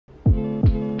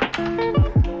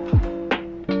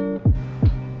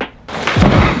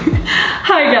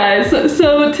Hi guys,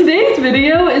 so today's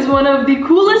video is one of the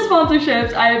coolest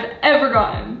sponsorships I have ever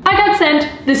gotten. I got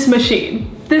sent this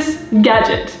machine, this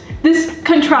gadget, this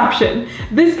contraption,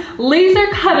 this laser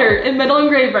cutter and metal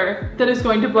engraver that is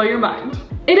going to blow your mind.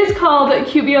 It is called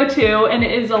Cubiio 2 and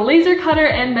it is a laser cutter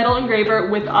and metal engraver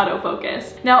with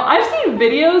autofocus. Now I've seen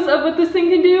videos of what this thing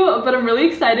can do, but I'm really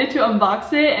excited to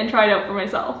unbox it and try it out for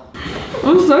myself.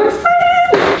 I'm so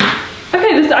excited!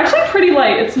 Okay, this is actually pretty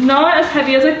light. It's not as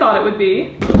heavy as I thought it would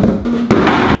be.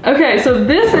 Okay, so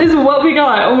this is what we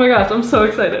got. Oh my gosh, I'm so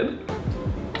excited.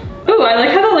 Ooh, I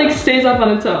like how that like stays up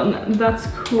on its own. That's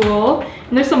cool.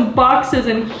 And there's some boxes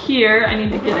in here I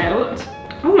need to get out.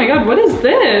 Oh my god, what is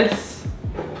this?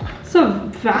 It's a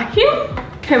vacuum?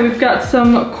 Okay, we've got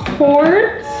some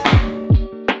cords.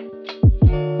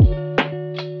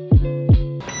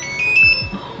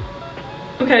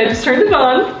 Okay, I just turned it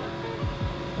on.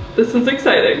 This is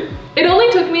exciting. It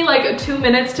only took me like 2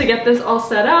 minutes to get this all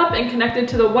set up and connected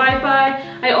to the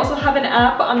Wi-Fi. I also have an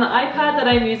app on the iPad that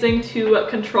I'm using to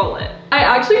control it. I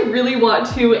actually really want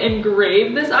to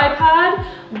engrave this iPad,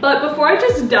 but before I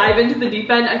just dive into the deep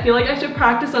end, I feel like I should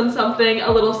practice on something a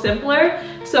little simpler.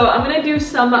 So I'm gonna do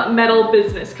some metal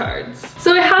business cards.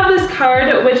 So I have this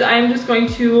card, which I'm just going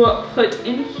to put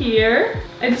in here.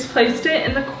 I just placed it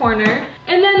in the corner.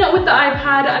 And then with the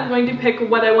iPad, I'm going to pick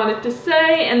what I want it to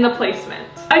say and the placement.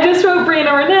 I just wrote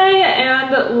Brianna Renee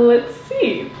and let's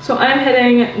see. So I'm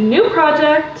hitting new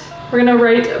project. We're gonna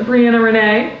write Brianna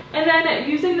Renee. And then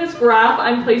using this graph,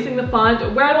 I'm placing the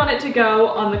font where I want it to go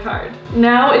on the card.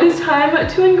 Now it is time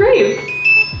to engrave.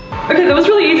 Okay, that was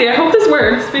really easy. I hope this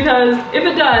works because if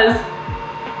it does,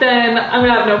 then I'm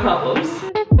gonna have no problems.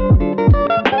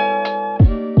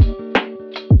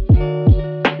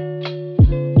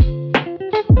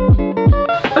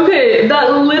 Okay,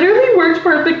 that literally worked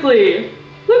perfectly.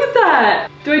 Look at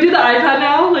that. Do I do the iPad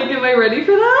now? Like, am I ready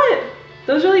for that?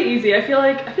 That was really easy. I feel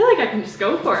like I can just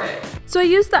go for it. So I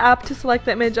use the app to select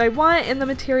the image I want and the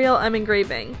material I'm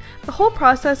engraving. The whole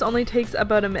process only takes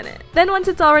about a minute. Then once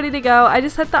it's all ready to go, I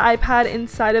just set the iPad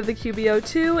inside of the Cubiio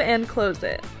 2 and close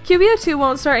it. Cubiio 2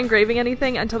 won't start engraving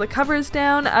anything until the cover is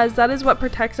down, as that is what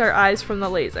protects our eyes from the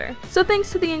laser. So thanks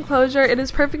to the enclosure, it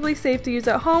is perfectly safe to use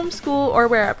at home, school, or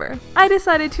wherever. I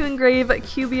decided to engrave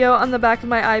Cubiio on the back of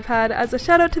my iPad as a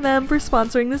shout out to them for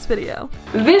sponsoring this video.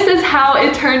 This is how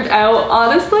it turned out.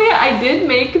 Honestly, I did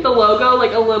make the logo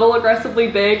like a little aggressively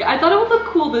big. I thought it would look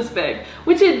cool this big,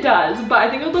 which it does, but I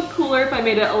think it would look cooler if I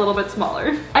made it a little bit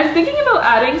smaller. I'm thinking about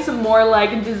adding some more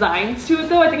like designs to it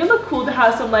though. I think it would look cool to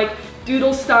have some like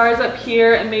doodle stars up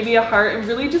here and maybe a heart and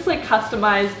really just like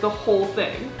customize the whole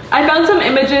thing. I found some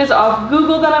images off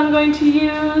Google that I'm going to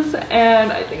use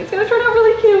and I think it's gonna turn out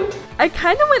really cute. I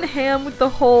kind of went ham with the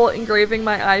whole engraving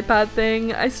my iPad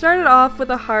thing. I started off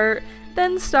with a heart,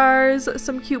 then stars,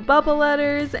 some cute bubble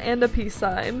letters, and a peace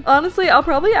sign. Honestly, I'll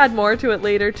probably add more to it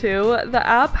later too. The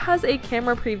app has a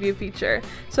camera preview feature,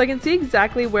 so I can see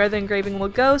exactly where the engraving will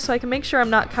go so I can make sure I'm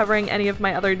not covering any of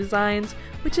my other designs,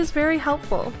 which is very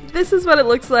helpful. This is what it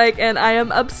looks like and I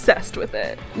am obsessed with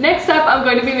it. Next up, I'm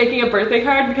going to be making a birthday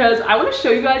card because I want to show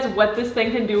you guys what this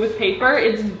thing can do with paper.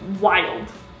 It's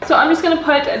wild. So I'm just gonna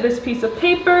put this piece of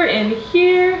paper in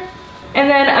here. And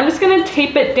then I'm just gonna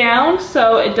tape it down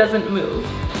so it doesn't move.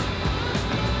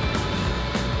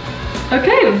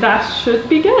 Okay, that should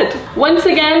be good. Once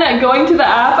again, going to the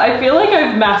app, I feel like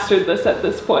I've mastered this at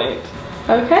this point.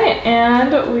 Okay,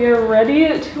 and we are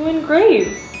ready to engrave.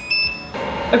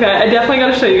 Okay, I definitely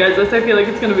gotta show you guys this. I feel like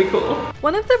it's gonna be cool.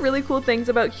 One of the really cool things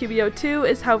about Cubiio 2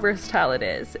 is how versatile it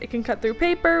is. It can cut through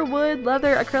paper, wood,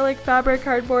 leather, acrylic, fabric,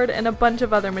 cardboard, and a bunch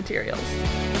of other materials.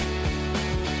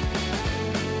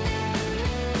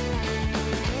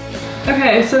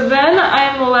 Okay, so then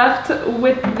I'm left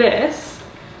with this,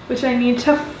 which I need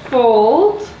to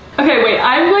fold. Okay, wait,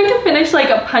 I'm going to finish like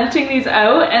punching these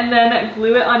out and then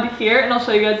glue it onto here and I'll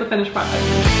show you guys the finished product.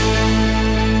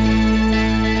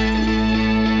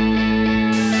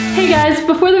 Hey guys,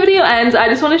 before the video ends, I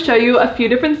just want to show you a few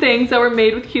different things that were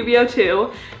made with Cubiio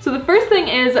 2. So the first thing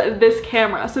is this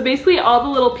camera. So basically all the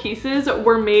little pieces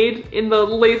were made in the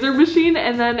laser machine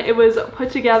and then it was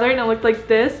put together and it looked like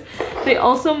this. They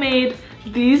also made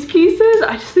these pieces.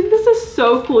 I just think this is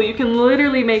so cool. You can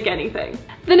literally make anything.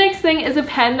 The next thing is a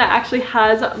pen that actually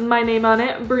has my name on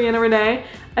it, Brianna Renee.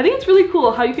 I think it's really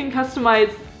cool how you can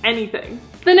customize anything.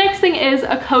 The next thing is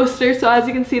a coaster. So as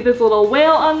you can see, there's a little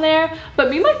whale on there,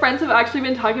 but me and my friends have actually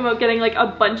been talking about getting like a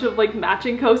bunch of like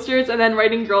matching coasters and then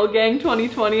writing Girl Gang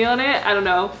 2020 on it. I don't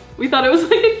know. We thought it was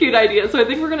like a cute idea, so I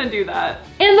think we're gonna do that.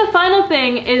 And the final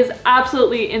thing is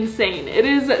absolutely insane. It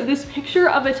is this picture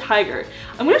of a tiger.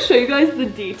 I'm gonna show you guys the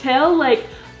detail. Like,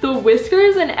 the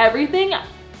whiskers and everything,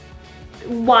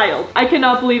 wild. I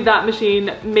cannot believe that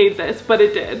machine made this, but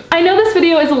it did. I know this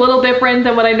video is a little different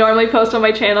than what I normally post on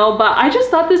my channel, but I just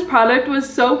thought this product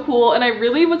was so cool and I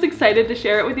really was excited to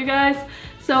share it with you guys.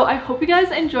 So I hope you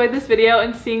guys enjoyed this video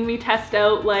and seeing me test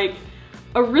out like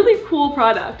a really cool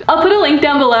product. I'll put a link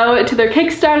down below to their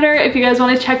Kickstarter if you guys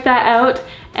want to check that out.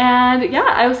 And yeah,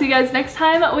 I will see you guys next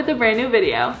time with a brand new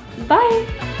video.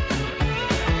 Bye!